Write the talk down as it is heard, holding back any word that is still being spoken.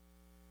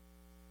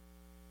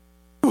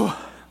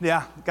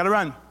Yeah, gotta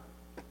run.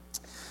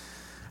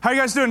 How are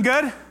you guys doing?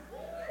 Good?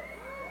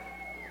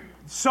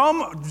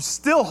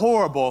 Still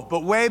horrible,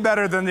 but way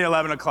better than the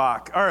 11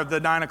 o'clock, or the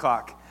 9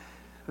 o'clock.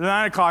 The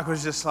 9 o'clock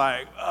was just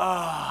like,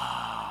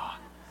 ah.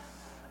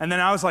 And then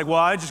I was like, well,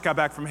 I just got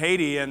back from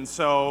Haiti, and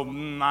so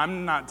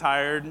I'm not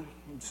tired,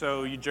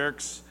 so you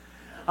jerks.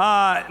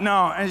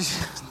 No,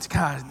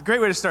 God, great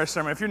way to start a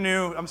sermon. If you're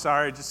new, I'm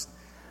sorry,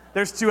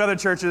 there's 2 other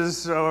churches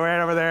so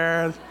right over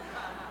there.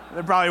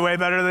 They're probably way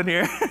better than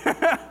here.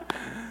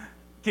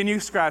 Can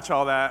you scratch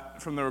all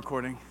that from the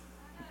recording?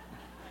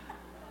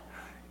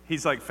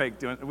 He's like fake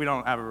doing it. We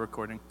don't have a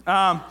recording.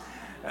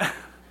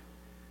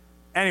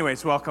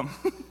 Anyways, welcome.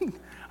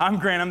 I'm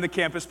Grant. I'm the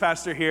campus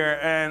pastor here.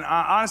 And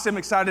honestly, I'm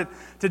excited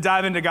to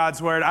dive into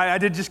God's word. I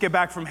did just get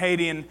back from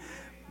Haiti. And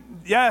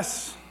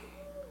yes,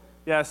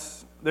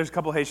 there's a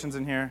couple Haitians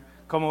in here.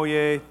 Comment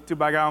vous tu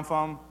bagarres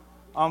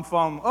en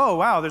femme? Oh,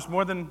 wow, there's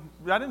more than,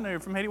 I didn't know you're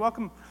from Haiti.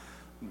 Welcome.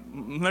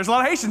 There's a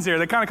lot of Haitians here.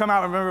 They kind of come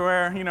out from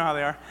everywhere. You know how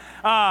they are.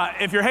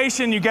 If you're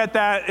Haitian, you get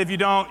that. If you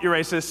don't, you're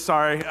racist.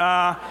 Sorry.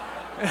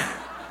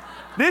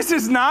 This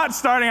is not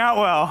starting out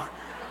well.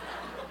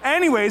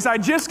 Anyways, I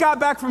just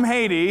got back from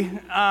Haiti.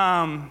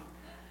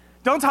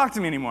 Don't talk to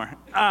me anymore.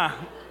 I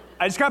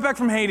just got back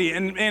from Haiti,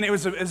 and it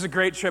was a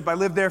great trip. I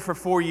lived there for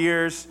 4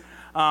 years.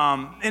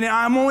 And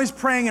I'm always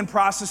praying and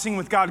processing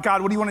with God.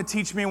 God, what do you want to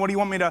teach me? What do you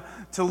want me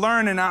to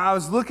learn? And I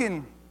was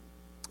looking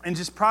and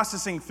just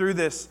processing through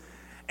this.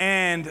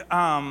 And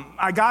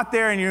I got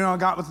there, and I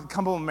got with a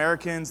couple of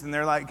Americans, and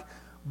they're like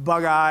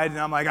bug-eyed, and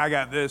I'm like, I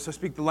got this. I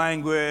speak the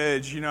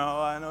language,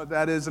 I know what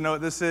that is, I know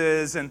what this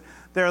is. And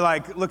they're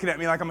like looking at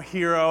me like I'm a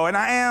hero, and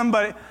I am,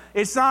 but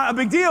it's not a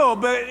big deal.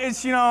 But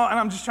it's, and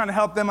I'm just trying to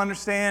help them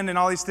understand and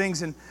all these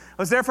things. And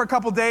I was there for a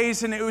couple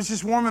days, and it was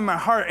just warm in my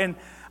heart. And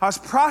I was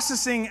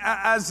processing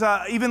as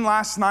even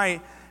last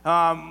night,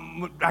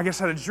 I guess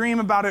I had a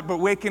dream about it, but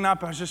waking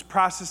up, I was just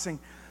processing,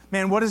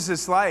 man, what is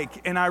this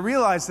like? And I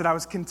realized that I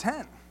was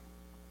content.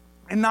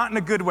 And not in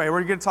a good way.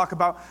 We're going to talk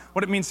about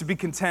what it means to be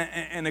content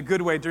in a good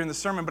way during the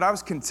sermon, but I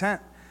was content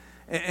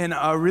in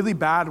a really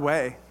bad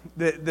way.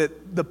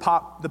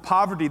 The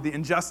poverty, the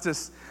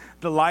injustice,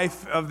 the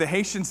life of the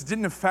Haitians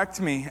didn't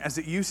affect me as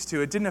it used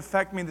to. It didn't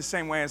affect me the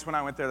same way as when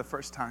I went there the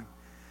first time.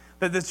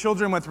 The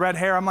children with red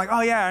hair, I'm like,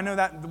 oh yeah, I know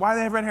that. Why do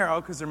they have red hair?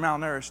 Oh, because they're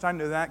malnourished. I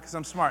know that because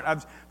I'm smart.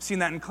 I've seen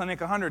that in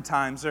clinic 100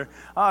 times. Or,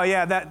 oh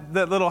yeah, that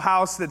little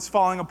house that's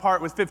falling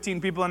apart with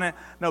 15 people in it.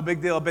 No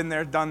big deal, I've been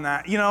there, done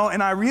that.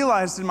 And I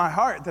realized in my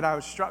heart that I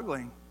was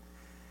struggling.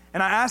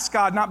 And I asked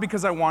God, not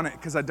because I want it,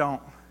 because I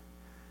don't.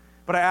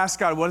 But I asked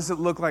God, what does it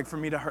look like for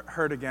me to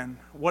hurt again?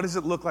 What does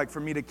it look like for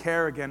me to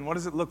care again? What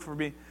does it look for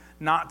me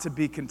not to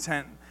be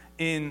content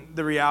in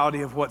the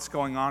reality of what's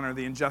going on or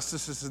the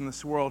injustices in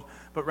this world,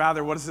 but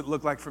rather what does it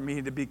look like for me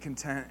to be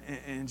content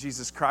in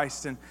Jesus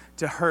Christ and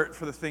to hurt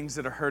for the things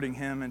that are hurting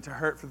him and to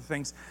hurt for the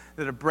things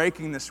that are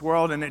breaking this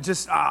world. And it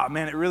just,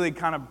 it really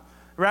kind of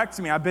wrecked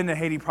me. I've been to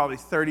Haiti probably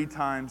 30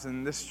 times,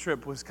 and this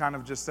trip was kind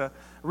of just a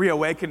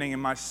reawakening in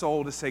my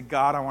soul to say,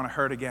 God, I want to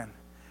hurt again.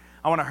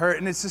 I want to hurt.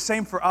 And it's the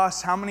same for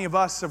us. How many of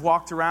us have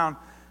walked around,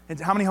 and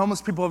how many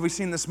homeless people have we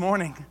seen this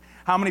morning?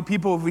 How many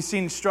people have we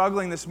seen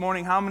struggling this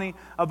morning? How many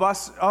of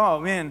us,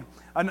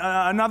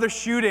 another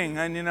shooting.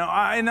 And,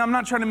 I'm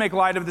not trying to make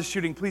light of the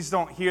shooting. Please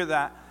don't hear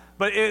that.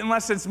 But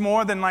unless it's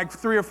more than like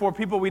 3 or 4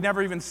 people, we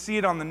never even see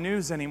it on the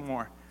news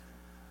anymore.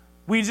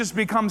 We just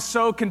become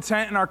so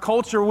content in our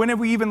culture. When have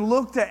we even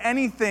looked at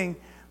anything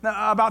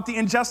about the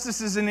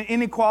injustices and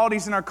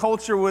inequalities in our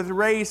culture with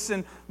race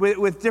and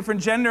with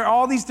different gender,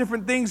 all these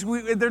different things?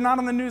 They're not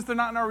on the news. They're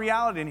not in our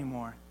reality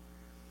anymore.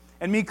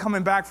 And me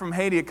coming back from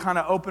Haiti, it kind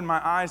of opened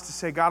my eyes to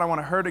say, God, I want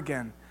to hurt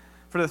again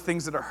for the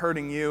things that are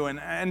hurting you.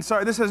 And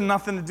sorry, this has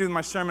nothing to do with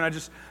my sermon. I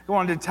just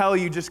wanted to tell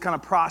you, just kind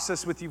of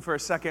process with you for a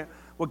second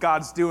what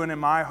God's doing in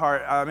my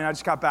heart. I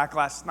just got back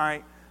last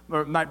night,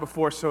 or night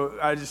before, so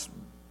I just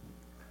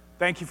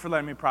thank you for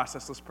letting me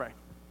process. Let's pray.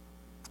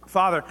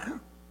 Father,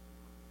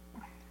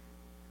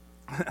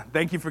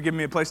 thank you for giving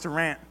me a place to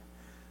rant.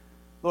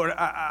 Lord,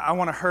 I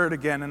want to hurt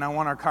again, and I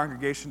want our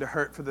congregation to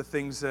hurt for the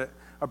things that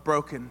are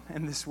broken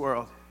in this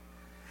world.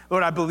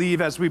 Lord, I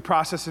believe as we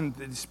process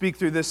and speak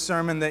through this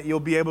sermon that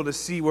you'll be able to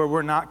see where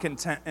we're not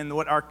content and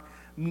what our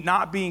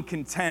not being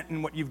content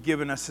in what you've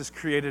given us has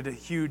created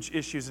huge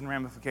issues and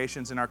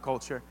ramifications in our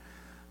culture.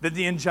 That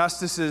the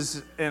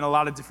injustices in a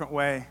lot of different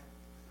ways,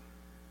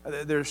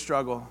 they're a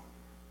struggle.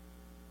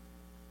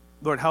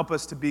 Lord, help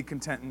us to be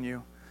content in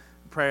you.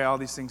 Pray all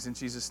these things in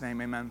Jesus'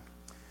 name, amen.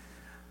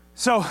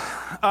 So,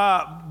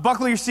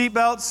 buckle your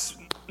seatbelts.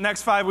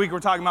 Next 5 weeks, we're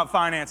talking about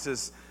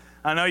finances.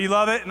 I know you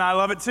love it, and I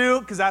love it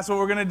too, because that's what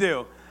we're going to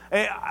do.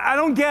 I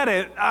don't get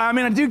it.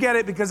 I do get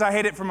it because I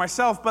hate it for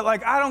myself, but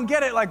I don't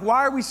get it.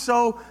 Why are we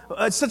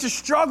it's such a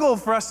struggle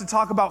for us to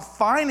talk about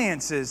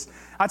finances.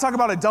 I talk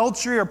about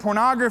adultery or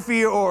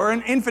pornography or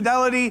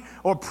infidelity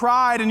or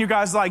pride, and you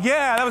guys are like,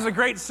 yeah, that was a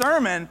great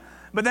sermon.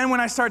 But then when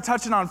I start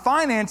touching on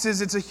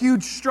finances, it's a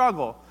huge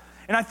struggle.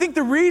 And I think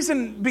the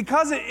reason,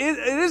 because it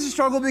is a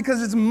struggle,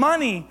 because it's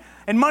money.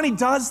 And money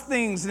does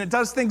things, and it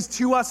does things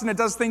to us, and it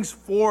does things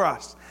for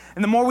us.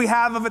 And the more we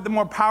have of it, the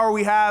more power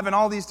we have and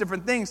all these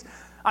different things.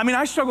 I mean,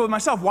 I struggle with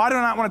myself. Why do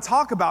I not want to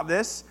talk about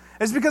this?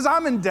 It's because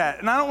I'm in debt.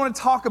 And I don't want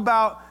to talk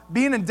about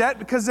being in debt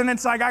because then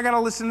it's like I got to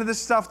listen to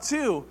this stuff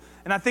too.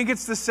 And I think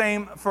it's the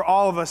same for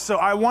all of us. So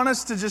I want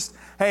us to just,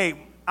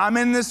 hey, I'm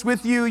in this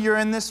with you. You're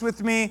in this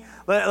with me.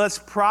 Let's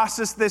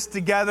process this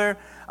together.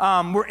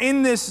 We're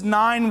in this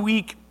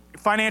 9-week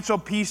Financial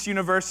Peace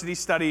University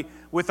study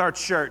with our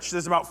church.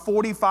 There's about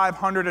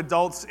 4,500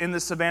 adults in the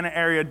Savannah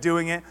area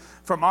doing it.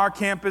 From our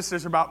campus,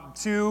 there's about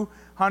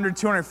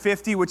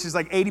 250, which is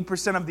like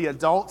 80% of the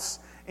adults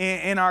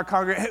in our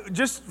congregation.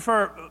 Just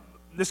for,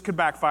 this could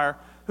backfire.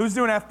 Who's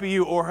doing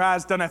FBU or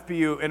has done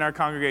FBU in our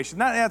congregation?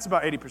 That's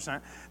about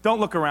 80%.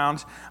 Don't look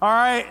around. All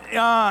right.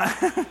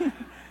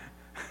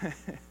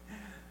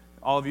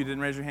 All of you didn't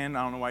raise your hand.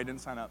 I don't know why you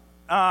didn't sign up.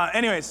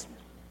 Anyways,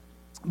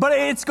 but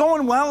it's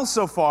going well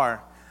so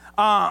far.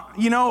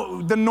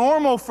 The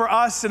normal for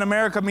us in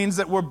America means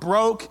that we're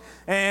broke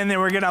and then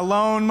we're going to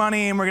loan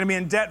money and we're going to be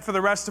in debt for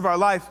the rest of our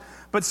life.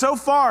 But so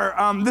far,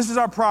 this is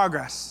our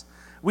progress.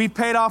 We've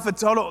paid off a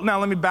total. Now,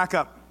 let me back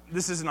up.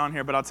 This isn't on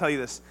here, but I'll tell you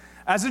this.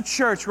 As a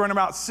church, we're in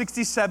about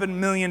 $67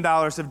 million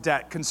of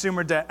debt,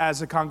 consumer debt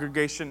as a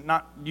congregation.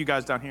 Not you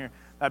guys down here.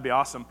 That'd be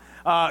awesome.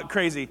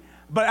 Crazy.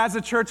 But as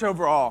a church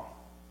overall.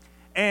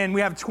 And we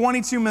have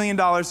 $22 million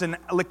in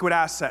liquid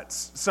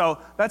assets. So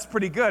that's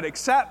pretty good,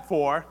 except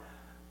for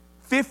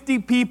 50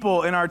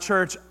 people in our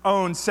church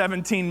own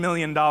 $17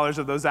 million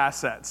of those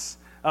assets,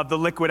 of the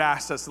liquid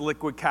assets, the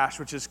liquid cash,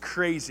 which is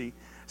crazy.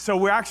 So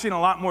we're actually in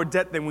a lot more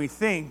debt than we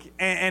think.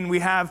 And we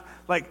have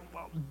like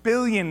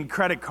billion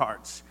credit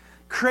cards.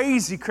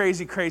 Crazy,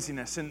 crazy,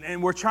 craziness.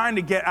 And we're trying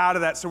to get out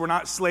of that so we're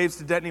not slaves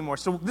to debt anymore.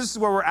 So this is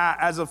where we're at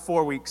as of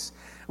 4 weeks.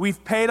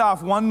 We've paid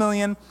off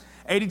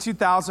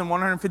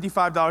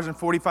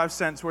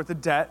 $1,082,155.45 worth of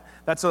debt.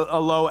 That's a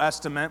low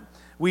estimate.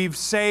 We've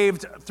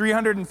saved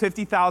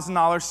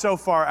 $350,000 so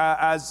far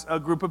as a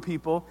group of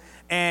people.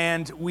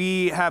 And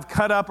we have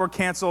cut up or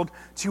canceled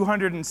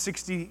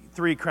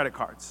 263 credit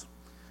cards.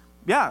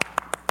 Yeah.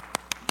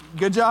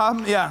 Good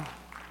job. Yeah.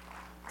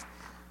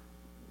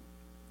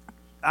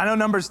 I know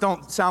numbers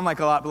don't sound like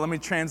a lot, but let me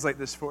translate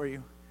this for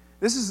you.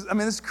 This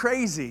is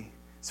crazy.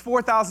 It's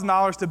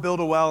 $4,000 to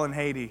build a well in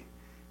Haiti.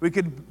 We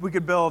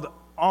could build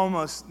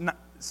almost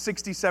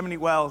 60, 70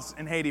 wells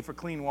in Haiti for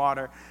clean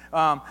water.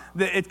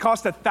 It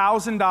cost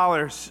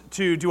 $1,000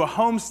 to do a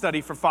home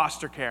study for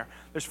foster care.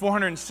 There's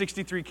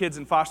 463 kids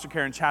in foster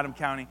care in Chatham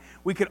County.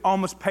 We could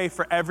almost pay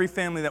for every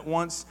family that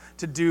wants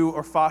to do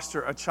or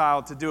foster a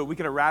child to do it. We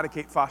could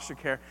eradicate foster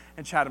care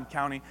in Chatham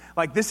County.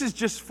 Like, this is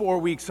just 4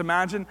 weeks.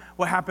 Imagine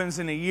what happens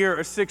in a year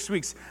or 6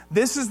 weeks.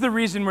 This is the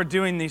reason we're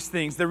doing these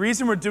things. The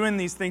reason we're doing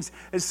these things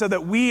is so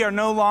that we are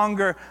no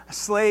longer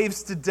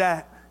slaves to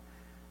debt.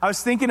 I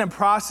was thinking and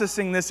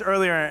processing this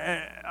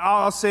earlier.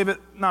 I'll save it.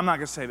 No, I'm not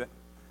going to save it.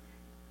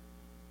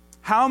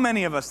 How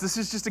many of us, this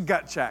is just a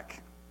gut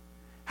check,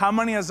 how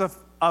many of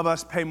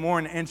us pay more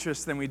in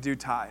interest than we do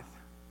tithe?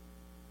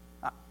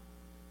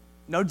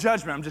 No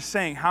judgment. I'm just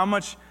saying, how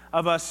much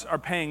of us are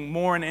paying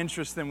more in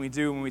interest than we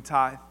do when we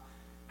tithe?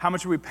 How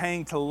much are we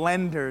paying to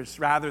lenders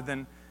rather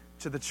than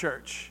to the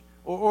church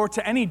or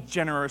to any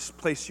generous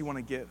place you want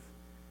to give?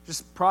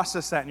 Just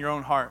process that in your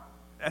own heart.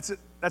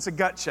 That's a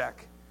gut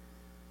check.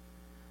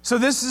 So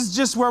this is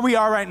just where we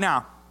are right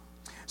now.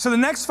 So the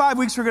next 5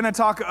 weeks, we're going to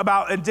talk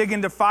about and dig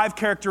into 5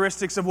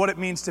 characteristics of what it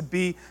means to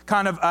be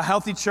kind of a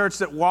healthy church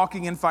that's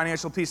walking in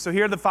financial peace. So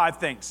here are the 5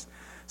 things.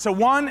 So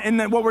one, and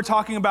then what we're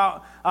talking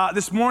about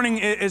this morning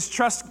is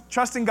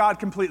trusting God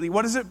completely.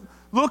 What does it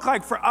look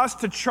like for us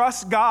to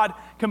trust God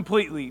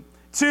completely?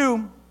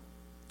 2,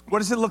 what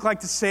does it look like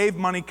to save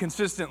money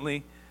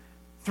consistently?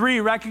 3,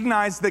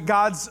 recognize that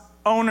God's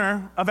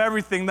owner of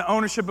everything, the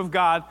ownership of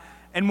God.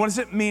 And what does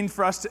it mean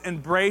for us to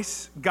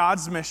embrace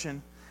God's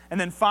mission? And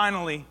then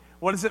finally,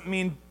 what does it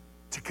mean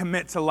to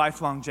commit to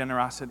lifelong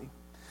generosity?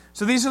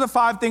 So these are the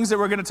 5 things that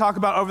we're going to talk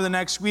about over the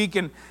next week.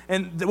 And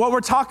what we're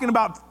talking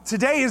about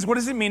today is what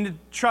does it mean to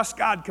trust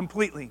God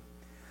completely?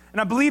 And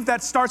I believe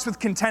that starts with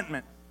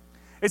contentment.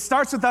 It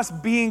starts with us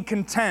being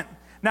content.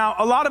 Now,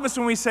 a lot of us,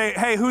 when we say,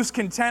 hey, who's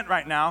content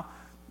right now?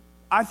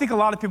 I think a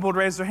lot of people would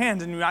raise their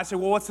hands. And I say,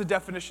 well, what's the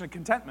definition of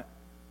contentment?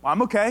 Well,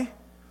 I'm okay.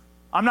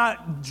 I'm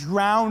not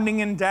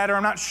drowning in debt, or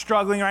I'm not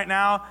struggling right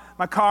now.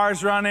 My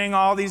car's running,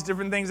 all these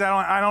different things.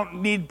 I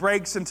don't need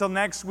breaks until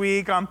next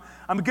week. I'm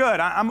good.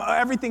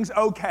 Everything's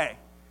okay.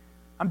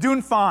 I'm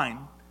doing fine.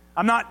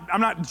 I'm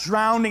not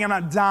drowning. I'm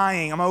not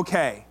dying. I'm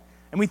okay.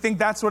 And we think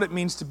that's what it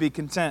means to be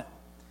content.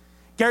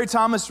 Gary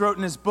Thomas wrote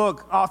in his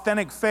book,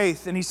 Authentic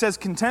Faith, and he says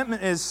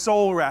contentment is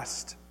soul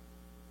rest.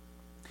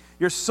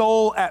 Your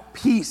soul at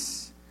peace.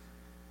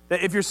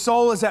 That if your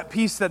soul is at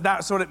peace,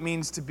 that's what it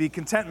means to be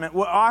contentment.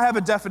 Well, I have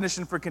a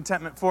definition for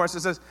contentment for us.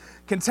 It says,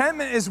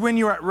 contentment is when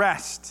you're at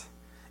rest,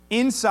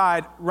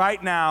 inside,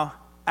 right now,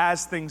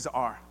 as things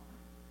are.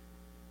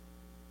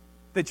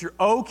 That you're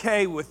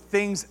okay with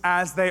things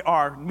as they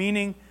are,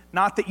 meaning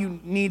not that you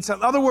need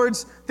something. In other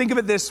words, think of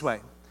it this way.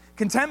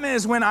 Contentment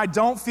is when I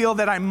don't feel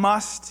that I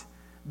must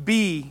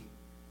be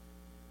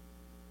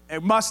I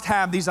must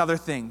have these other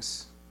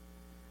things,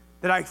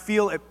 that I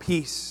feel at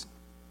peace.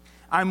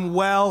 I'm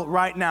well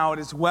right now. It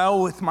is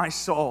well with my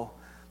soul.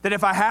 That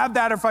if I have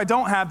that or if I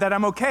don't have that,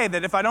 I'm okay.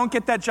 That if I don't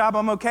get that job,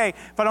 I'm okay.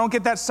 If I don't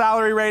get that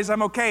salary raise,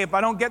 I'm okay. If I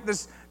don't get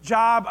this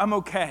job, I'm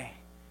okay.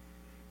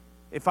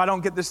 If I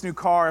don't get this new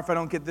car, if I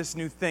don't get this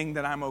new thing,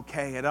 then I'm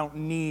okay. I don't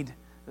need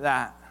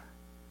that.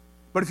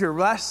 But if you're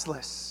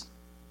restless,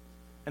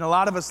 and a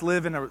lot of us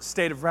live in a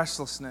state of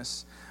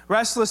restlessness,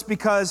 restless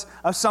because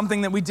of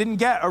something that we didn't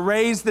get, a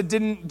raise that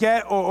didn't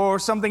get, or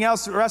something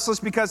else. Restless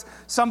because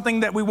something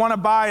that we want to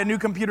buy, a new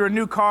computer, a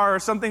new car, or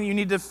something you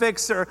need to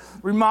fix or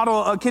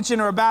remodel a kitchen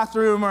or a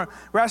bathroom, or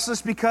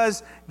restless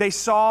because they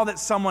saw that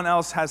someone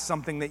else has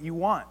something that you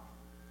want.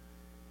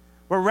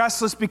 We're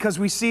restless because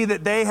we see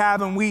that they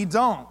have and we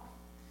don't.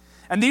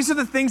 And these are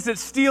the things that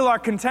steal our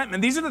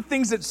contentment. These are the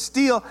things that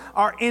steal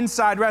our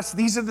inside rest.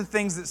 These are the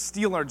things that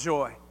steal our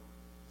joy.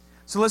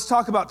 So let's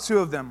talk about two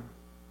of them.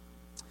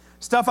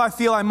 Stuff I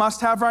feel I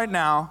must have right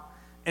now,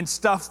 and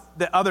stuff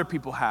that other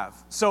people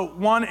have. So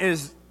one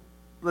is,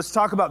 let's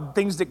talk about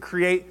things that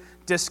create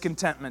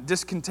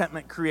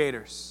discontentment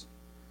creators.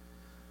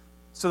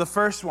 So the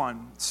first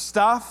one,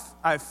 stuff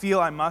I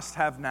feel I must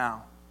have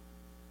now.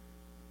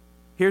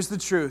 Here's the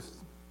truth.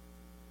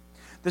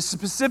 The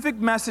specific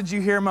message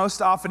you hear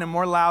most often and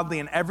more loudly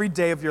in every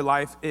day of your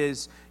life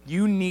is,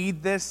 you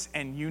need this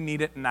and you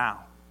need it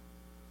now.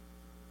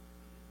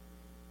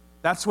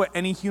 That's what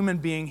any human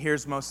being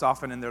hears most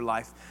often in their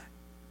life.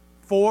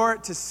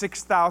 4,000 to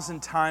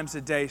 6,000 times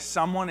a day,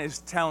 someone is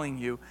telling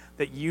you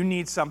that you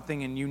need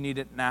something and you need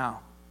it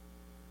now.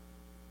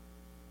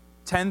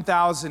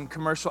 10,000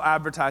 commercial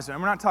advertisements.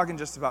 And we're not talking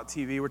just about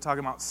TV. We're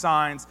talking about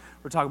signs.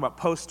 We're talking about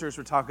posters.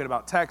 We're talking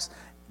about text,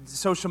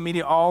 social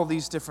media, all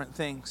these different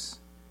things.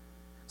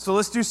 So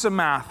let's do some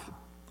math.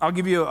 I'll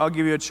give you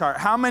a chart.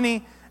 How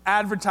many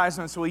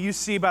advertisements will you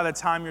see by the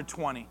time you're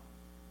 20?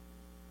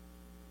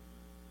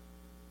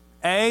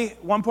 A,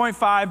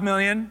 1.5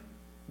 million,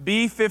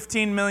 B,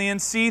 15 million,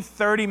 C,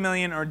 30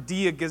 million, or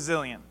D, a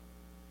gazillion?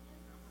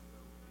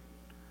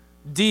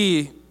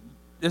 D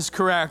is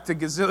correct, a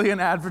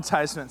gazillion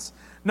advertisements.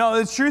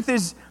 No, the truth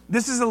is,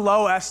 this is a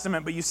low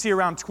estimate, but you see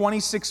around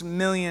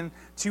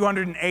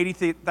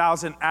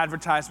 26,280,000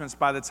 advertisements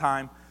by the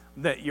time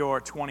that you're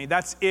 20.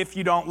 That's if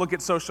you don't look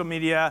at social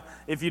media,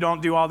 if you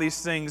don't do all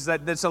these things.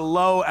 That's a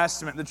low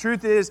estimate. The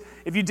truth is,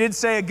 if you did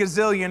say a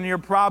gazillion, you're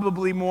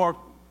probably more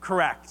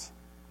correct.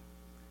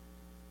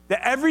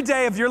 That every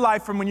day of your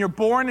life from when you're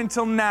born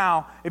until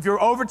now, if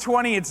you're over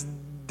 20, it's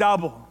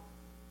double.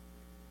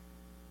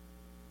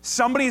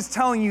 Somebody is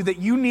telling you that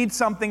you need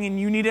something and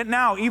you need it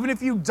now, even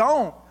if you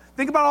don't.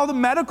 Think about all the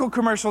medical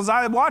commercials.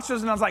 I watched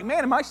those and I was like,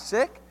 man, am I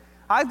sick?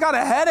 I've got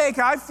a headache.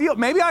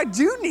 Maybe I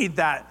do need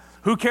that.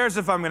 Who cares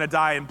if I'm going to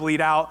die and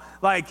bleed out?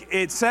 Like,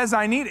 it says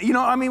I need it. You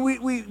know, I mean,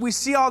 we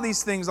see all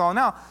these things all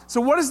now.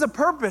 So what is the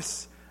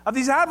purpose of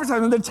these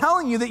advertisements? They're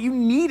telling you that you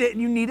need it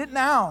and you need it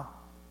now.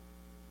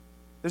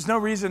 There's no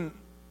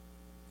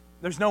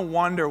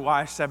wonder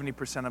why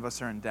 70% of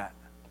us are in debt.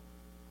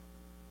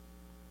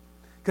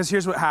 Because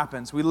here's what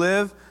happens. We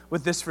live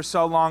with this for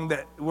so long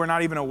that we're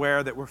not even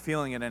aware that we're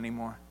feeling it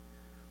anymore.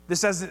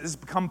 This has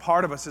become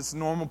part of us. It's a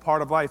normal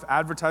part of life.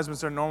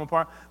 Advertisements are a normal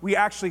part. We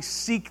actually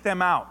seek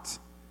them out.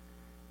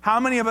 How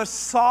many of us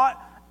sought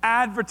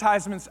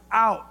advertisements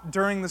out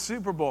during the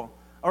Super Bowl?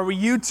 Or we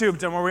YouTubed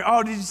them,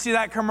 or did you see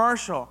that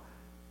commercial?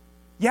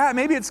 Yeah,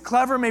 maybe it's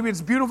clever, maybe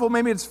it's beautiful,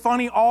 maybe it's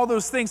funny, all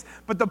those things.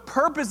 But the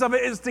purpose of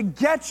it is to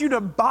get you to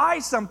buy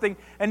something,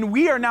 and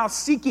we are now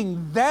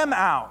seeking them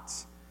out.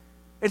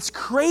 It's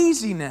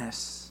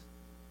craziness.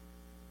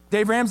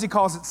 Dave Ramsey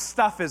calls it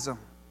stuffism.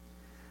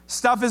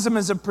 Stuffism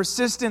is a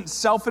persistent,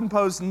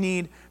 self-imposed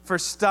need for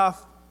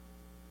stuff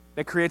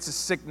that creates a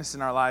sickness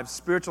in our lives.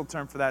 Spiritual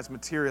term for that is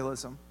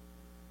materialism.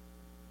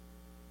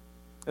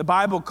 The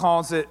Bible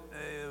calls it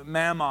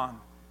mammon.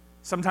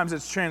 Sometimes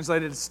it's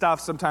translated as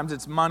stuff, sometimes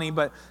it's money,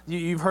 but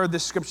you've heard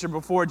this scripture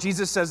before.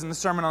 Jesus says in the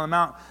Sermon on the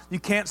Mount, you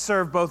can't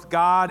serve both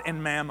God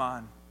and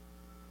mammon.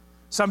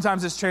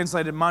 Sometimes it's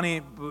translated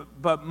money,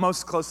 but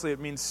most closely it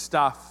means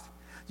stuff.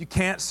 You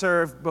can't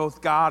serve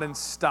both God and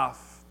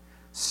stuff.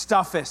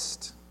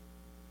 Stuffist.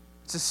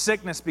 It's a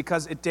sickness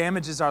because it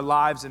damages our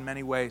lives in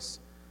many ways.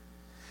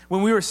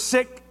 When we were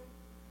sick,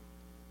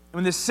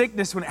 when this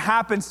sickness, when it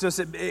happens to us,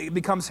 it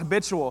becomes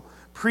habitual.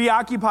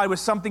 Preoccupied with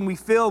something we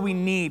feel we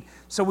need.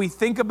 So we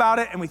think about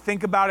it, and we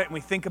think about it, and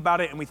we think about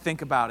it, and we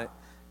think about it.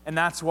 And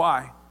that's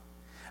why.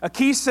 A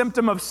key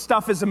symptom of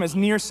stuffism is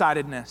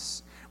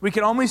nearsightedness. We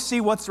can only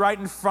see what's right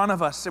in front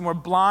of us, and we're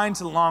blind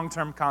to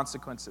long-term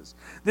consequences.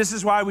 This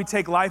is why we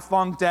take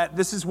lifelong debt.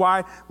 This is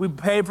why we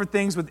pay for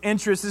things with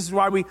interest. This is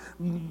why we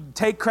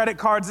take credit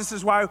cards. This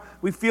is why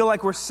we feel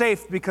like we're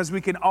safe, because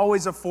we can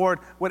always afford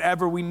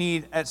whatever we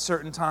need at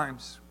certain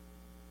times.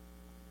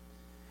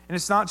 And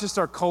it's not just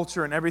our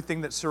culture and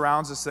everything that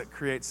surrounds us that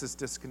creates this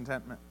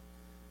discontentment.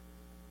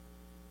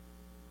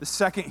 The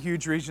second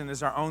huge reason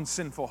is our own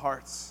sinful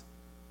hearts.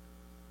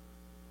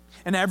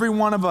 And every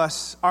one of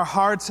us, our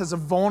hearts has a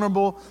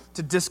vulnerable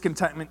to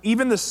discontentment.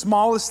 Even the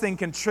smallest thing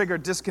can trigger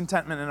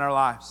discontentment in our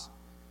lives.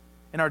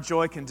 And our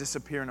joy can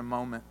disappear in a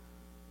moment.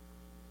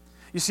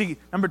 You see,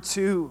 number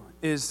 2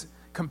 is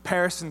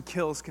comparison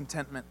kills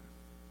contentment.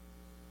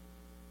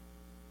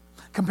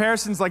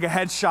 Comparison's like a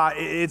headshot.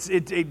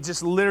 It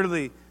just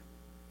literally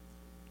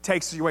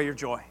takes away your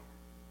joy.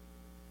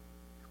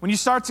 When you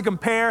start to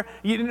compare,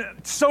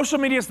 social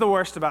media is the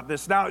worst about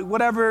this. Now,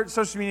 whatever,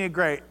 social media,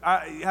 great.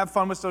 Have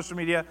fun with social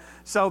media,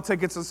 sell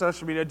tickets on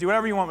social media, do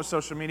whatever you want with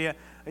social media,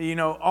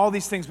 all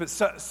these things. But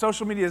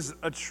social media is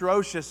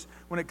atrocious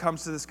when it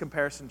comes to this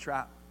comparison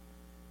trap.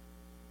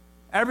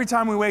 Every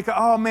time we wake up,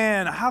 oh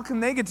man, how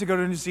can they get to go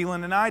to New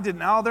Zealand and I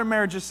didn't? Oh, their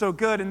marriage is so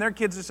good and their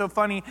kids are so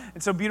funny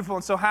and so beautiful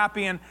and so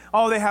happy and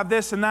oh, they have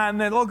this and that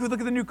and then look at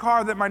the new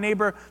car that my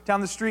neighbor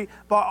down the street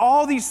bought.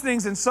 All these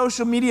things in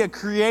social media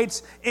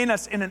creates in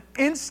us in an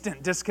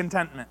instant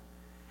discontentment.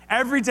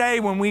 Every day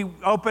when we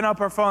open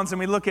up our phones and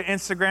we look at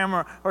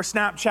Instagram or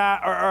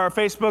Snapchat or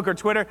Facebook or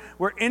Twitter,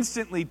 we're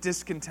instantly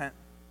discontent.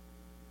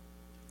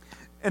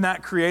 And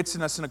that creates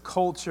in us in a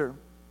culture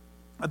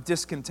of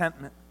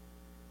discontentment.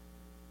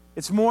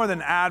 It's more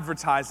than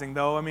advertising,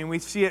 though. I mean, we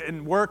see it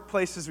in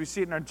workplaces. We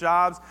see it in our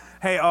jobs.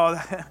 Hey,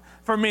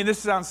 for me, this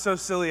sounds so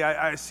silly.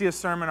 I see a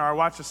sermon or I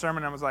watch a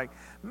sermon and I was like,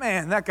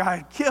 man, that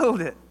guy killed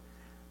it.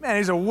 Man,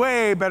 he's a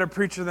way better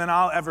preacher than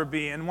I'll ever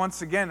be. And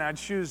once again, I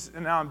choose,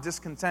 and now I'm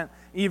discontent,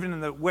 even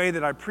in the way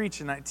that I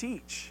preach and I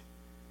teach.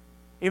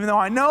 Even though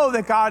I know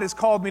that God has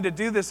called me to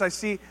do this, I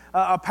see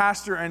a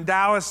pastor in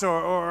Dallas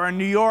or in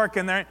New York,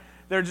 and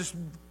they're just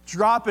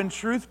dropping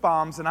truth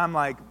bombs, and I'm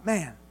like,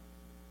 man.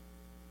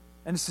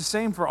 And it's the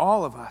same for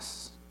all of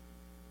us.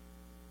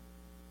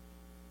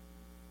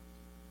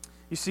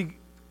 You see,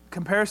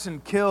 comparison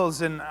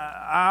kills, and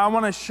I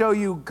want to show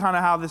you kind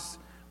of how this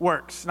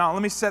works. Now,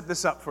 let me set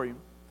this up for you.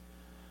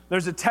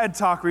 There's a TED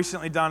Talk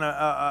recently done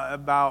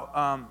about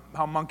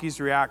how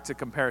monkeys react to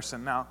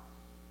comparison. Now,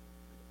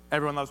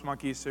 everyone loves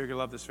monkeys, so you're going to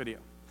love this video.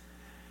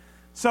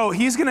 So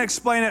he's going to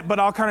explain it, but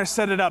I'll kind of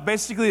set it up.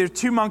 Basically, there's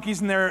 2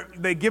 monkeys, and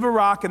they give a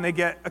rock, and they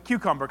get a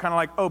cucumber, kind of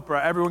like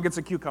Oprah. Everyone gets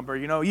a cucumber.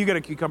 You get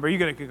a cucumber, you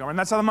get a cucumber. And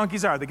that's how the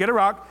monkeys are. They get a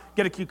rock,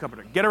 get a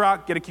cucumber. Get a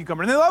rock, get a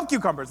cucumber. And they love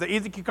cucumbers. They eat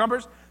the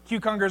cucumbers.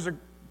 Cucumbers are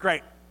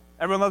great.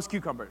 Everyone loves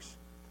cucumbers.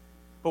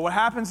 But what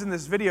happens in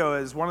this video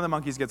is one of the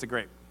monkeys gets a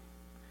grape.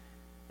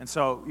 And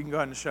so you can go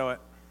ahead and show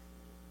it.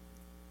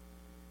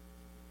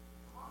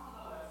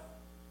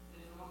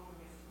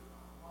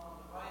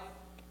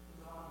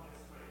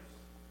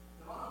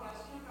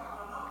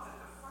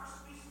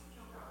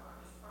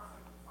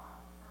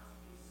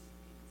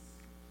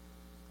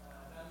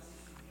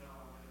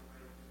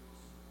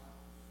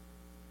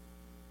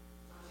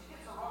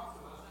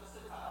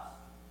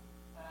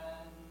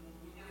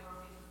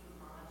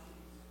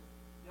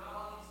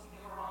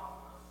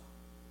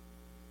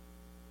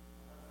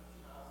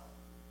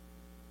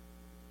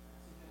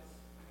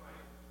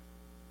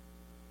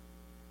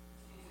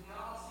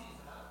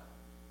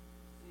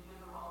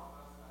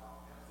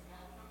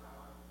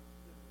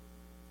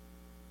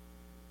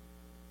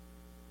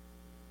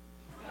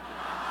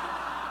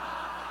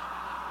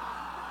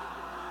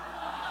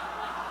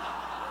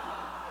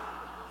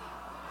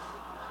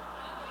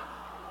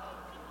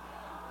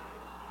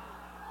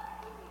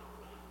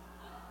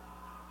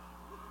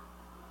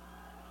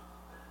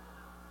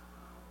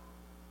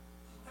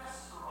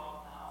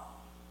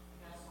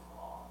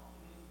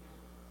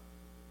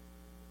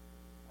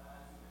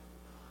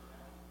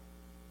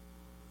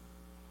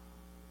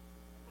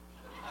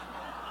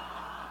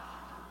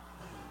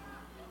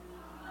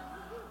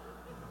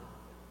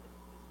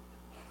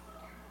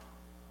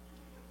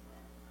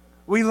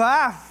 We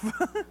laugh,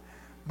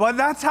 but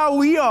that's how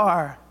we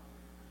are.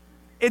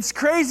 It's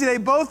crazy. They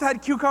both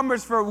had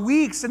cucumbers for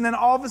weeks, and then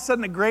all of a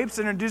sudden the grapes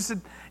introduced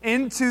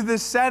into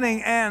this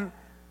setting, and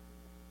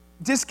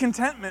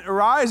discontentment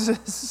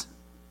arises.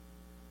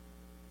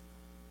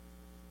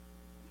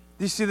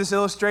 Do you see this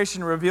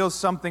illustration reveals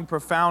something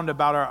profound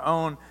about our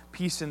own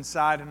peace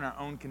inside and our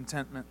own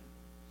contentment?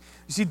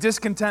 You see,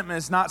 discontentment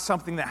is not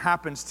something that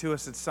happens to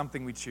us, it's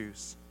something we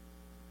choose.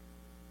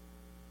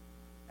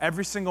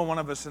 Every single one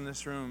of us in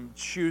this room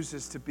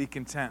chooses to be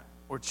content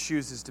or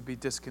chooses to be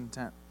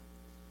discontent.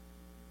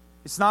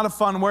 It's not a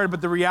fun word,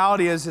 but the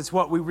reality is it's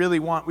what we really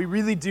want. We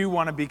really do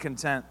want to be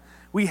content.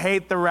 We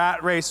hate the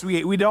rat race.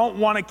 We don't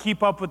want to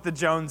keep up with the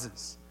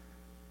Joneses.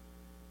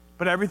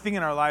 But everything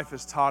in our life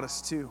has taught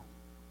us to.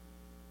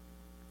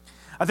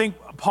 I think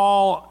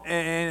Paul,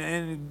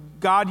 and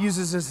God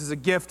uses this as a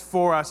gift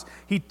for us.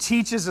 He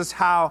teaches us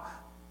how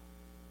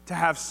to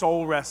have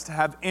soul rest, to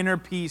have inner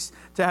peace,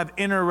 to have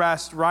inner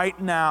rest right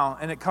now.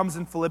 And it comes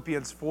in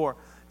Philippians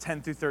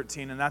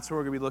 4:10-13. And that's what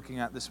we're going to be looking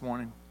at this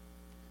morning.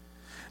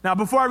 Now,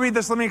 before I read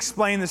this, let me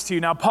explain this to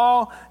you. Now,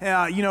 Paul,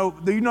 you know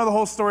the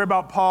whole story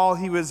about Paul.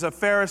 He was a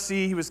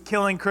Pharisee. He was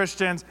killing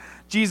Christians.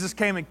 Jesus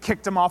came and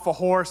kicked him off a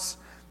horse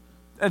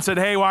and said,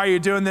 hey, why are you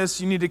doing this?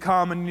 You need to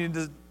come and you need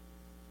to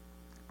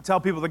tell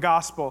people the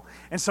gospel.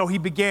 And so he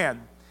began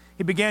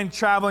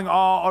traveling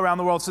all around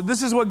the world. So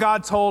this is what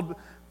God told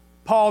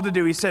Paul to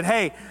do. He said,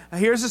 hey,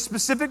 here's a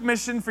specific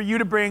mission for you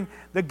to bring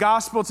the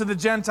gospel to the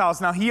Gentiles.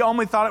 Now, he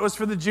only thought it was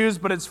for the Jews,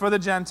 but it's for the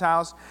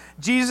Gentiles.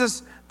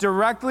 Jesus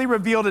directly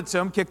revealed it to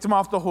him, kicked him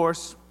off the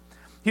horse.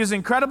 He was an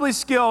incredibly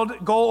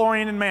skilled,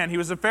 goal-oriented man. He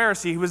was a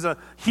Pharisee. He was a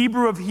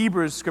Hebrew of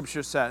Hebrews,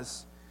 Scripture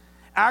says.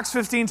 Acts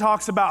 15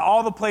 talks about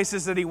all the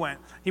places that he went.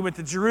 He went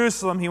to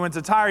Jerusalem, he went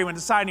to Tyre, he went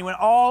to Sidon, he went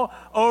all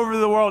over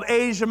the world,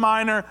 Asia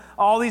Minor,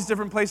 all these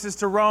different places,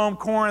 to Rome,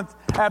 Corinth,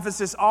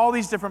 Ephesus, all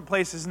these different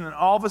places. And then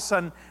all of a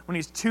sudden, when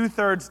he's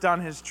 2/3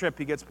 done his trip,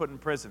 he gets put in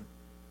prison.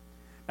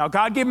 Now,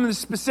 God gave him the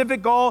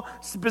specific goal,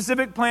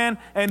 specific plan,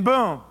 and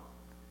boom.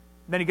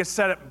 Then he gets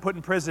set up and put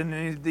in prison,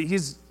 and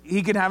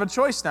he can have a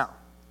choice now.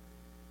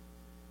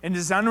 And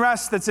his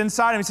unrest that's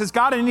inside him, he says,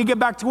 God, I need to get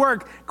back to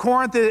work.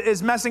 Corinth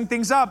is messing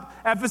things up.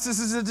 Ephesus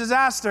is a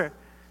disaster.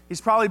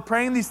 He's probably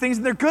praying these things,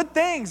 and they're good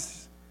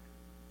things.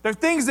 They're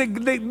things that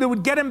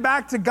would get him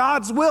back to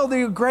God's will.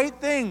 They're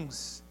great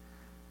things.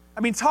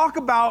 I mean, talk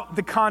about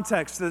the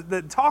context.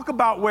 Talk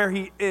about where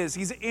he is.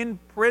 He's in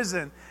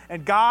prison,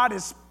 and God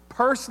has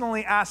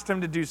personally asked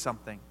him to do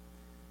something.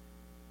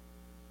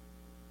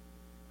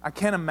 I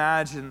can't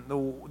imagine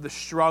the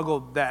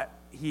struggle that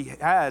he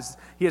has.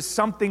 He has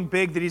something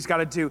big that he's got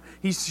to do.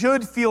 He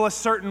should feel a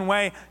certain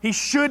way. He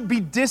should be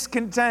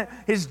discontent.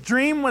 His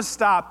dream was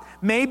stopped,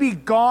 maybe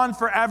gone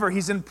forever.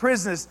 He's in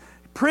prison,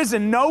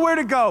 nowhere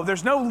to go.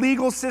 There's no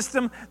legal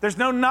system. There's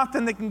no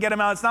nothing that can get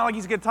him out. It's not like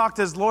he's going to talk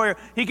to his lawyer.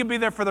 He could be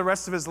there for the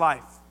rest of his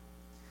life.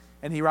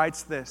 And he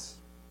writes this: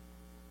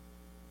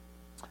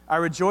 I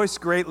rejoice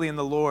greatly in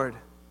the Lord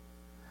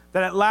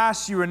that at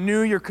last you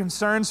renew your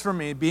concerns for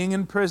me, being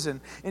in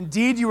prison.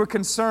 Indeed, you were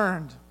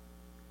concerned,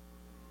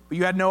 but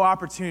you had no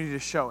opportunity to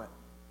show it.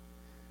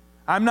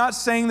 I'm not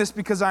saying this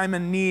because I'm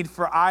in need,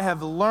 for I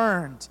have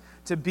learned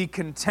to be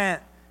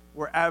content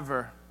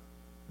whatever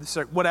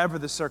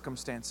the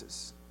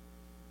circumstances.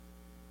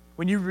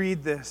 When you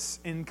read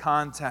this in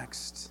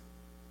context,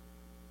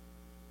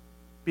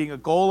 being a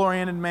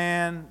goal-oriented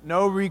man,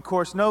 no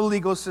recourse, no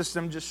legal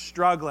system, just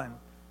struggling,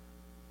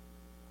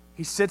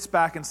 he sits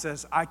back and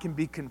says, I can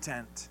be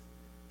content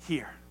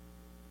here.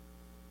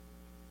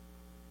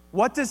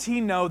 What does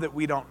he know that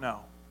we don't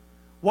know?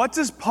 What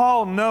does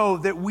Paul know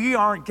that we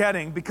aren't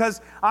getting? Because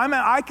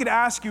I could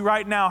ask you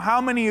right now,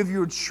 how many of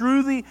you are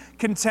truly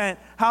content?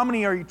 How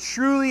many are you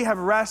truly have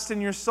rest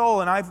in your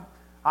soul? And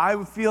I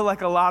would feel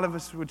like a lot of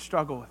us would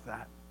struggle with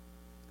that.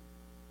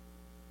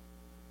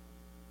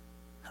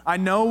 I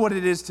know what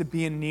it is to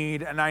be in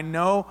need, and I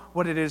know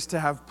what it is to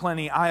have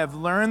plenty. I have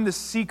learned the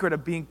secret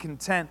of being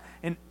content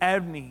in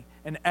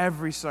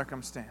every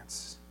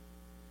circumstance.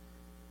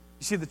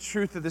 You see, the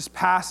truth of this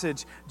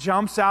passage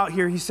jumps out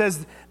here. He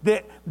says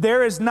that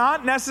there is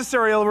not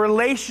necessarily a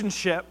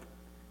relationship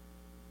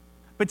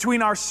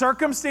between our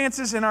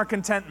circumstances and our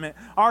contentment.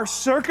 Our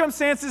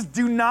circumstances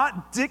do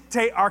not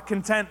dictate our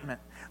contentment.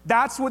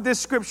 That's what this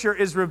scripture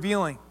is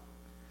revealing.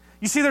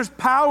 You see, there's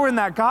power in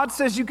that. God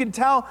says you can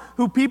tell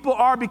who people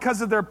are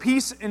because of their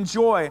peace and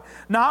joy.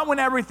 Not when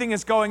everything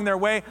is going their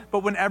way,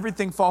 but when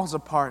everything falls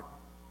apart.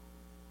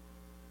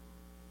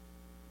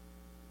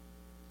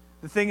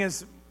 The thing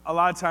is, a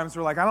lot of times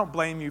we're like, I don't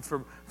blame you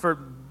for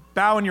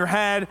bowing your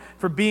head,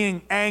 for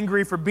being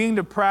angry, for being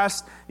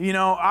depressed. You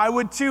know, I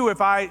would too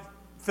if I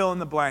fill in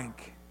the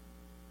blank.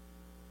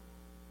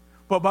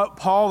 But what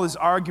Paul is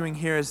arguing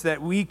here is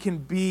that we can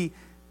be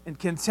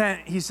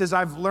content. He says,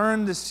 I've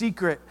learned the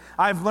secret.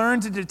 I've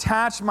learned to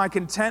detach my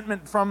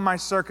contentment from my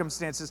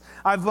circumstances.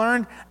 I've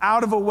learned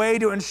out of a way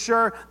to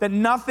ensure that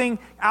nothing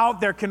out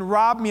there can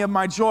rob me of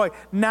my joy.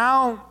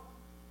 Now,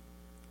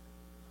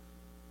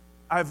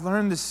 I've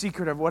learned the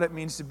secret of what it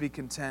means to be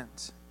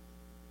content.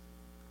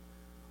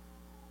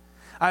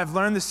 I've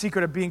learned the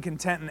secret of being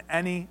content in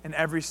any and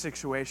every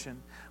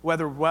situation,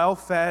 whether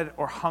well-fed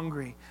or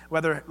hungry,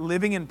 whether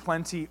living in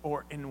plenty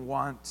or in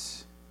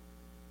want.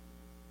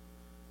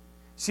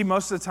 See,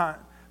 most of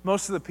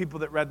the people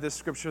that read this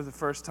scripture the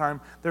first time,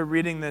 they're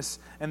reading this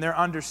and they're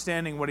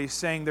understanding what he's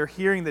saying. They're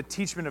hearing the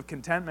teachment of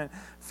contentment,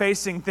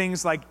 facing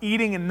things like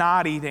eating and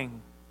not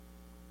eating.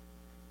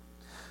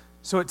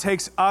 So it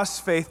takes us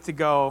faith to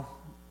go,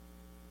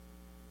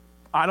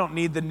 I don't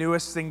need the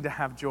newest thing to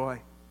have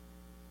joy.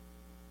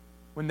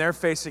 When they're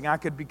facing, I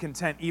could be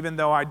content even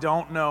though I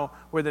don't know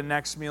where the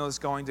next meal is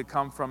going to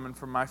come from and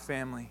from my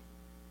family.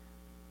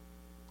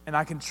 And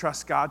I can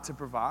trust God to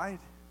provide.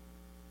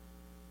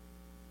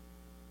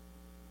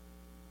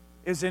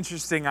 It was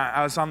interesting.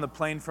 I was on the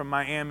plane from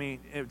Miami.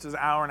 It was an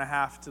hour and a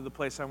half to the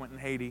place I went in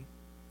Haiti.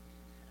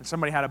 And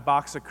somebody had a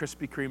box of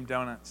Krispy Kreme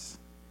donuts.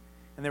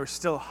 And they were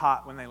still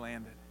hot when they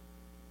landed.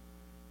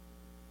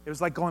 It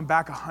was like going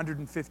back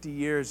 150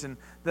 years. And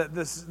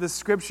the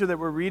scripture that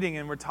we're reading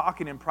and we're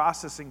talking and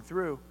processing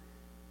through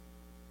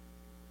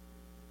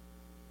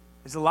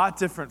is a lot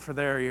different for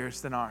their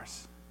ears than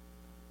ours.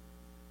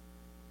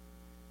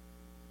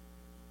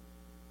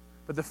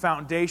 But the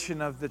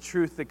foundation of the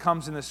truth that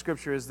comes in the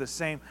scripture is the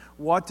same.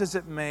 What does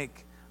it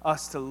make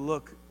us to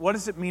look? What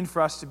does it mean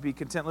for us to be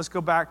content? Let's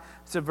go back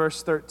to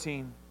verse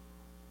 13.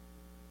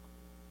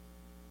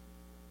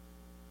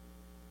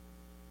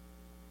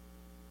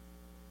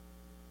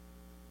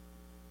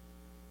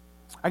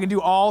 I can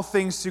do all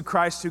things through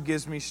Christ who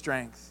gives me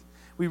strength.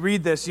 We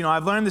read this,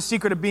 I've learned the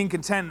secret of being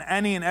content in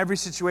any and every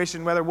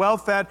situation, whether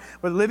well-fed,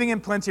 whether living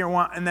in plenty or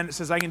want. And then it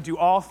says, I can do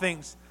all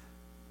things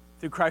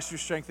through Christ who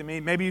strengthens me.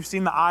 Maybe you've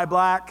seen the eye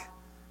black.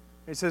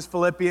 It says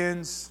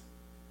Philippians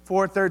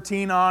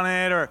 4:13 on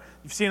it, or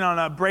you've seen it on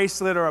a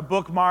bracelet or a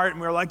bookmark,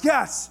 and we're like,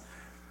 yes,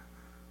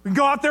 we can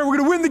go out there, we're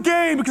going to win the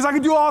game because I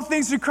can do all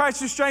things through Christ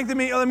who strengthens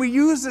me. And we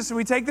use this and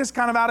we take this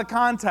kind of out of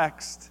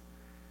context.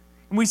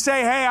 And we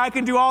say, hey, I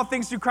can do all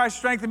things through Christ who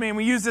strengthens me. And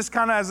we use this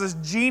kind of as this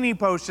genie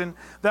potion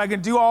that I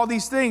can do all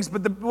these things.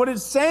 But what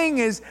it's saying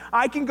is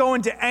I can go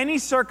into any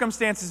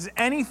circumstances,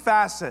 any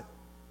facet,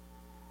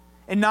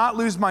 and not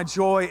lose my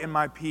joy and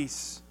my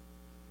peace.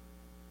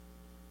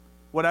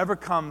 Whatever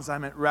comes,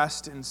 I'm at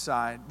rest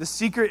inside. The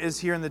secret is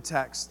here in the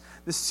text.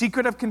 The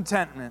secret of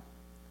contentment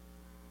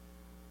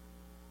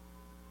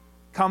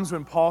comes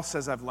when Paul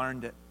says, I've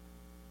learned it.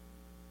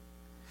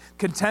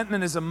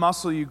 Contentment is a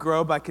muscle you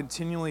grow by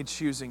continually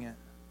choosing it.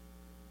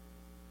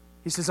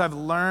 He says, I've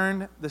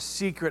learned the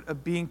secret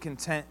of being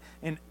content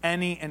in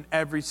any and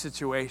every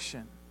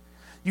situation.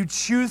 You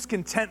choose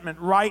contentment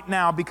right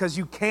now because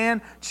you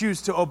can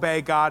choose to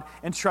obey God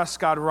and trust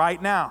God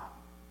right now.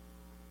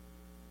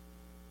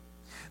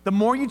 The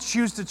more you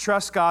choose to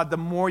trust God, the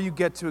more you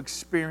get to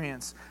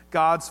experience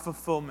God's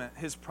fulfillment,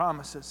 His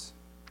promises.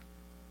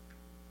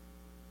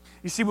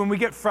 You see, when we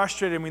get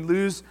frustrated and we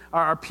lose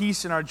our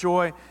peace and our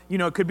joy,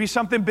 it could be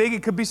something big,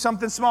 it could be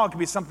something small, it could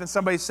be something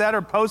somebody said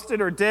or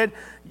posted or did.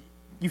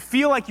 You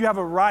feel like you have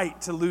a right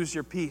to lose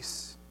your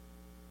peace.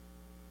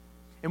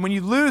 And when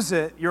you lose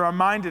it, you're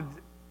reminded,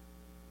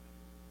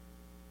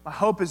 my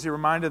hope is you're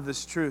reminded of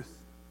this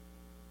truth.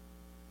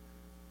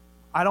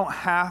 I don't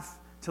have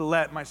to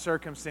let my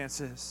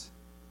circumstances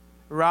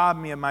rob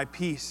me of my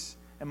peace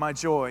and my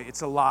joy.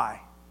 It's a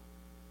lie.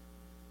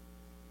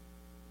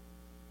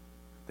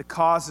 The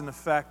cause and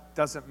effect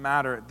doesn't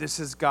matter. This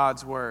is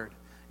God's word.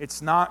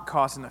 It's not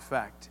cause and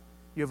effect.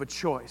 You have a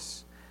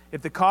choice.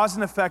 If the cause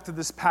and effect of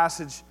this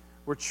passage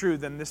were true,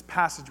 then this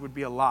passage would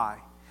be a lie.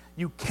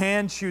 You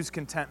can choose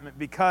contentment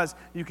because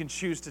you can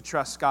choose to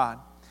trust God.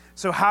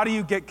 So how do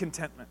you get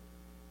contentment?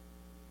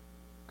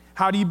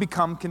 How do you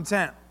become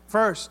content?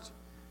 First,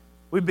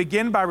 we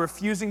begin by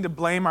refusing to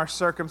blame our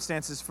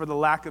circumstances for the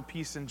lack of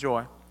peace and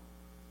joy.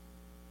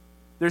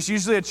 There's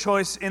usually a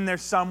choice in there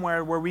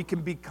somewhere where we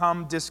can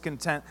become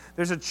discontent.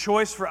 There's a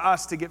choice for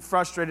us to get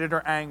frustrated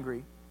or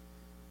angry.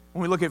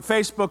 When we look at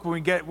Facebook,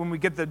 when we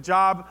get the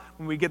job,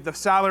 when we get the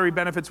salary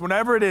benefits,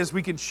 whatever it is,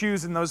 we can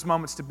choose in those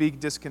moments to be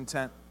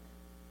discontent.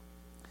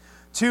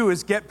 2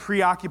 is get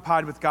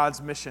preoccupied with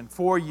God's mission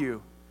for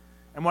you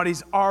and what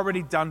He's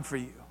already done for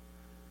you.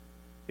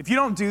 If you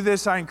don't do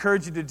this, I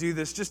encourage you to do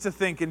this, just to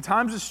think, in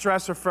times of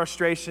stress or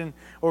frustration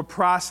or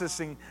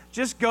processing,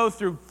 just go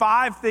through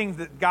 5 things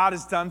that God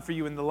has done for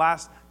you in the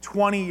last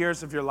 20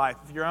 years of your life.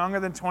 If you're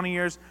younger than 20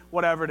 years,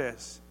 whatever it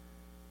is.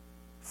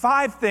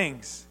 5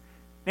 things.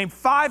 Name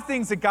 5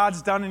 things that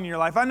God's done in your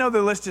life. I know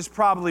the list is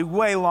probably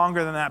way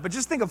longer than that, but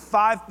just think of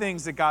 5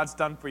 things that God's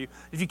done for you.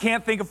 If you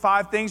can't think of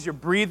 5 things, you're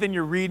breathing,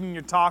 you're reading,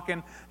 you're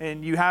talking,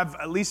 and you have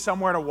at least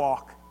somewhere to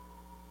walk.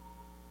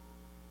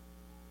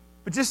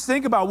 But just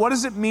think about, what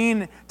does it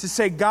mean to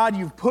say, God,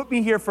 you've put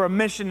me here for a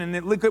mission,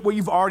 and look at what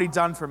you've already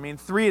done for me. And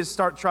 3 is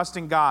start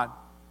trusting God,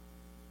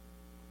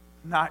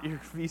 not your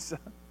visa.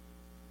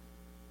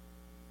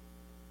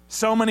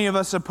 So many of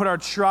us have put our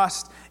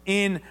trust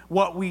in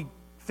what we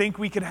think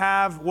we could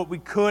have, what we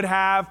could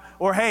have,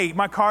 or hey,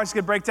 my car's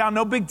gonna break down,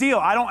 no big deal.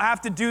 I don't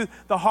have to do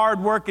the hard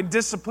work and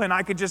discipline.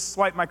 I could just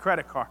swipe my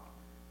credit card.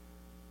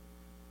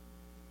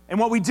 And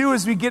what we do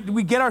is we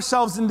get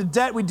ourselves into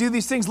debt. We do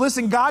these things.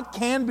 Listen, God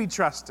can be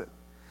trusted.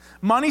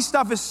 Money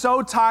stuff is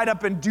so tied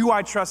up in, do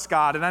I trust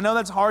God? And I know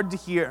that's hard to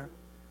hear.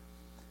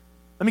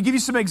 Let me give you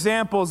some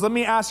examples. Let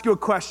me ask you a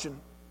question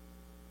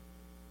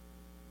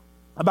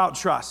about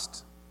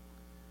trust.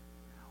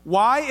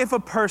 Why, if a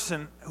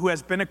person who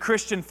has been a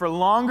Christian for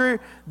longer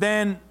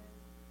than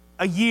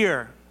a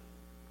year,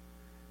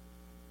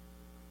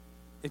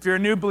 if you're a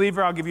new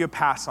believer, I'll give you a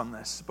pass on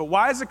this. But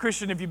why, as a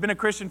Christian, if you've been a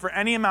Christian for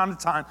any amount of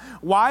time,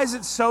 why is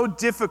it so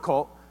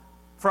difficult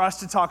for us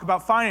to talk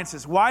about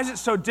finances? Why is it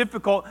so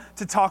difficult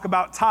to talk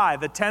about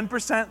tithe, the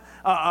 10%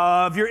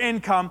 of your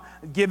income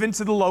given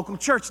to the local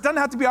church? It doesn't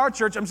have to be our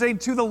church. I'm saying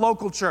to the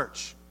local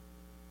church.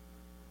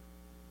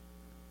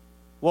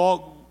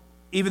 Well,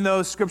 even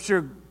though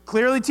Scripture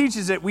clearly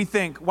teaches it,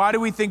 why do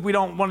we think we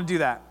don't want to do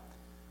that?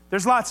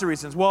 There's lots of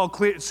reasons. Well,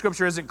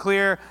 Scripture isn't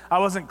clear. I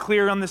wasn't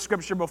clear on the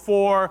Scripture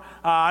before.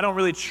 I don't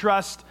really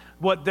trust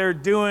what they're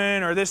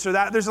doing or this or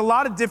that. There's a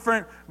lot of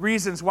different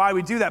reasons why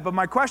we do that. But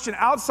my question,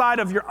 outside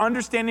of your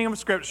understanding of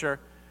Scripture,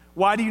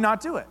 why do you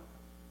not do it?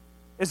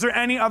 Is there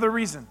any other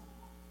reason?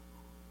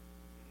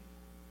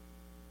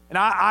 And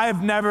I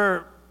have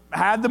never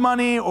had the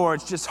money, or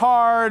it's just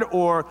hard,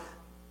 or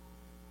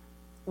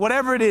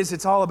whatever it is,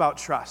 it's all about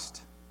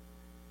trust.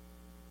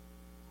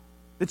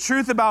 The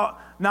truth about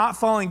not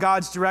following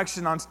God's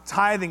direction on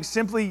tithing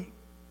simply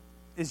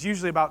is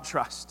usually about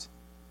trust.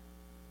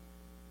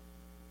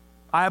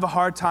 I have a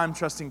hard time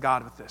trusting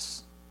God with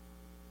this.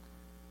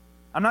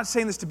 I'm not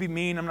saying this to be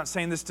mean. I'm not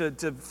saying this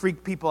to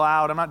freak people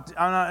out.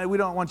 We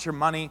don't want your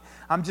money.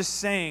 I'm just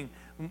saying,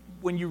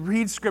 when you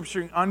read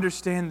Scripture and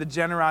understand the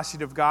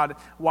generosity of God,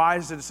 why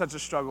is it such a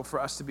struggle for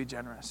us to be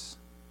generous?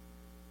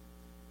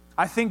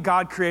 I think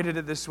God created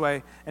it this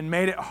way and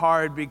made it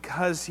hard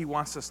because He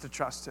wants us to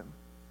trust Him.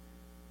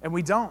 And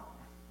we don't.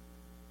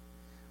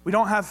 We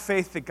don't have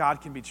faith that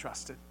God can be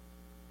trusted.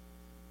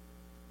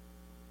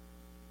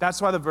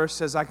 That's why the verse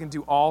says, I can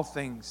do all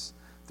things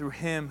through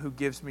Him who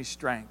gives me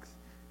strength.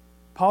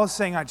 Paul is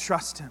saying, I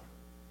trust Him.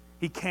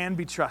 He can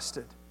be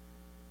trusted.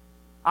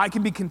 I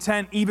can be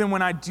content even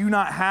when I do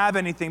not have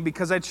anything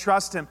because I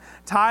trust Him.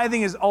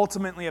 Tithing is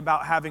ultimately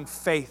about having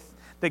faith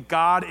that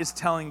God is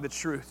telling the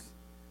truth.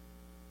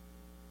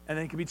 And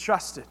then it can be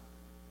trusted.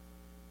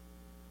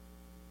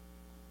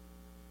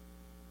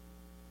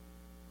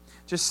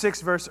 Just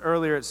 6 verses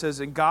earlier, it says,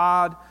 and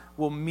God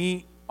will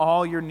meet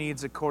all your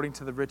needs according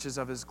to the riches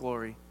of His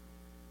glory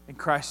in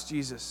Christ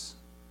Jesus.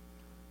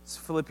 It's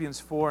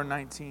Philippians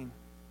 4:19.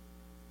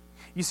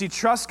 You see,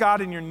 trust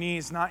God in your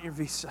needs, not your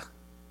visa.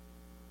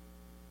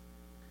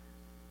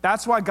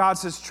 That's why God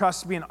says,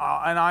 trust me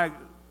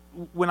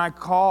when I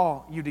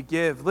call you to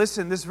give.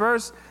 Listen, this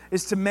verse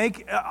is to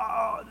make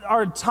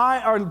our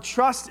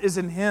trust is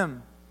in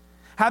Him.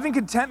 Having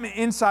contentment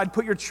inside,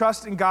 put your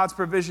trust in God's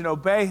provision.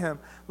 Obey Him.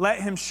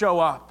 Let Him show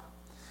up.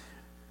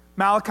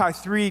 Malachi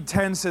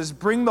 3:10 says,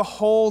 bring the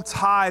whole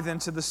tithe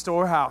into the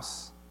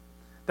storehouse,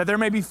 that there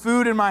may be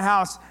food in my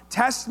house.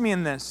 Test me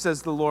in this,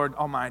 says the Lord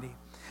Almighty,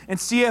 and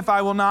see if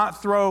I will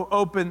not throw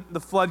open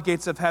the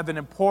floodgates of heaven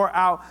and pour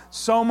out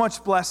so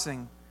much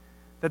blessing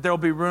that there will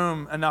be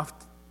room enough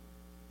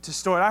to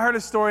store it. I heard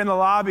a story in the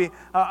lobby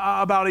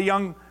about a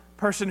young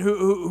person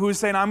who was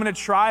saying, I'm going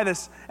to try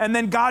this. And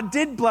then God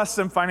did bless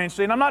them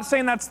financially. And I'm not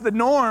saying that's the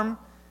norm,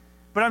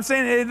 but I'm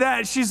saying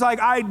that she's like,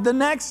 the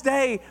next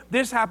day,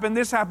 this happened.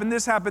 This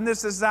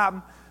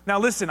happened. Now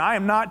listen, I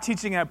am not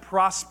teaching a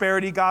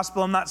prosperity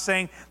gospel. I'm not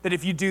saying that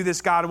if you do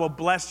this, God will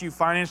bless you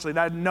financially.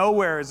 That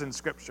nowhere is in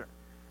Scripture.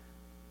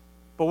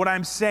 But what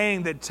I'm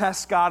saying, that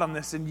test God on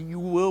this and you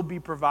will be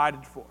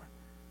provided for.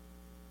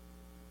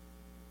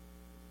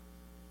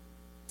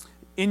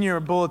 In your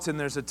bulletin,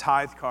 there's a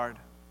tithe card.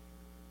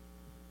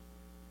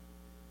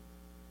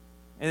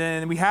 And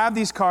then we have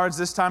these cards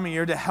this time of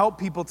year to help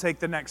people take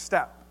the next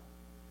step.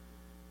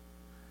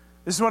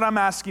 This is what I'm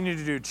asking you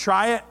to do.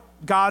 Try it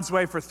God's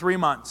way for 3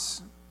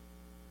 months.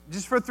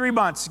 Just for 3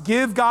 months.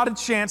 Give God a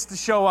chance to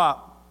show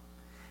up.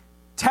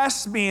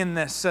 Test me in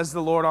this, says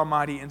the Lord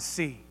Almighty, and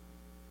see.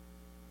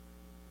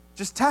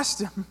 Just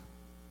test Him.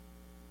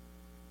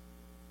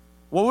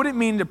 What would it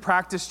mean to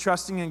practice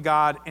trusting in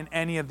God in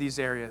any of these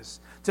areas?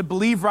 To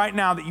believe right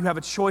now that you have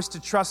a choice to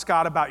trust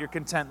God about your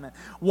contentment.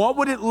 What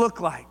would it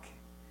look like?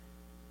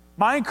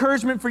 My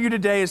encouragement for you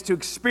today is to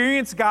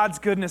experience God's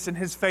goodness and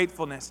His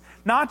faithfulness,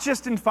 not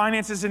just in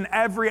finances, in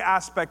every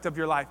aspect of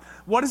your life.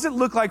 What does it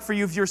look like for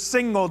you if you're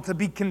single to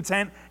be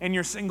content in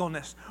your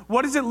singleness?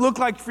 What does it look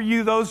like for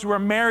you, those who are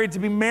married, to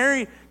be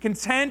married,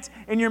 content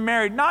in your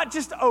marriage? Not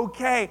just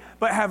okay,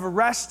 but have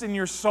rest in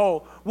your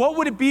soul. What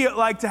would it be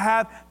like to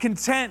have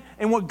content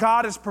in what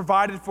God has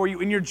provided for you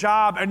in your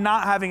job and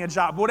not having a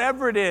job?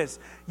 Whatever it is.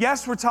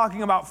 Yes, we're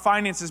talking about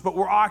finances, but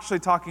we're actually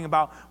talking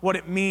about what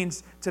it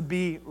means to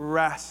be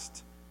rest.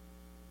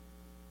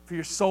 For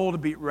your soul to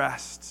be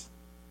rest.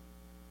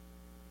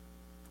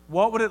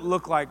 What would it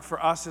look like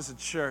for us as a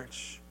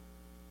church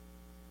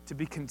to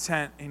be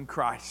content in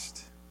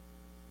Christ?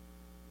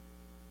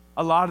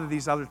 A lot of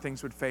these other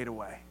things would fade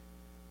away.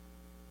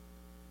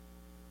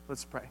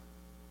 Let's pray.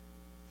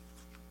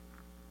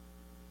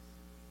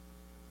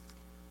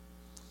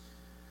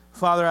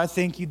 Father, I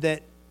thank you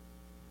that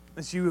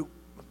as you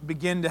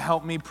begin to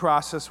help me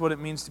process what it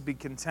means to be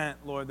content,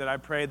 Lord, that I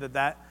pray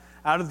that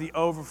out of the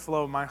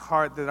overflow of my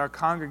heart, that our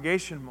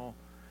congregation will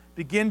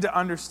begin to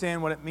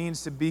understand what it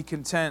means to be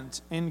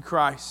content in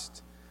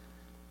Christ,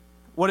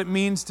 what it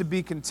means to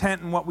be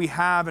content in what we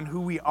have and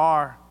who we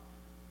are,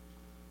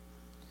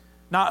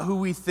 not who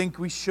we think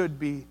we should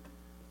be.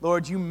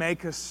 Lord, you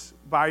make us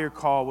by your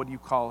call what you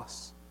call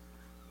us.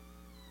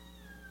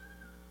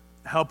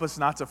 Help us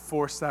not to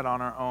force that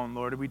on our own,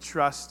 Lord. We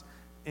trust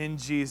in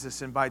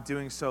Jesus, and by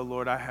doing so,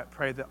 Lord, I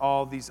pray that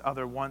all these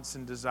other wants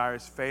and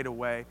desires fade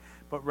away,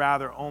 but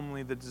rather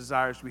only the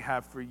desires we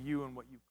have for you and what you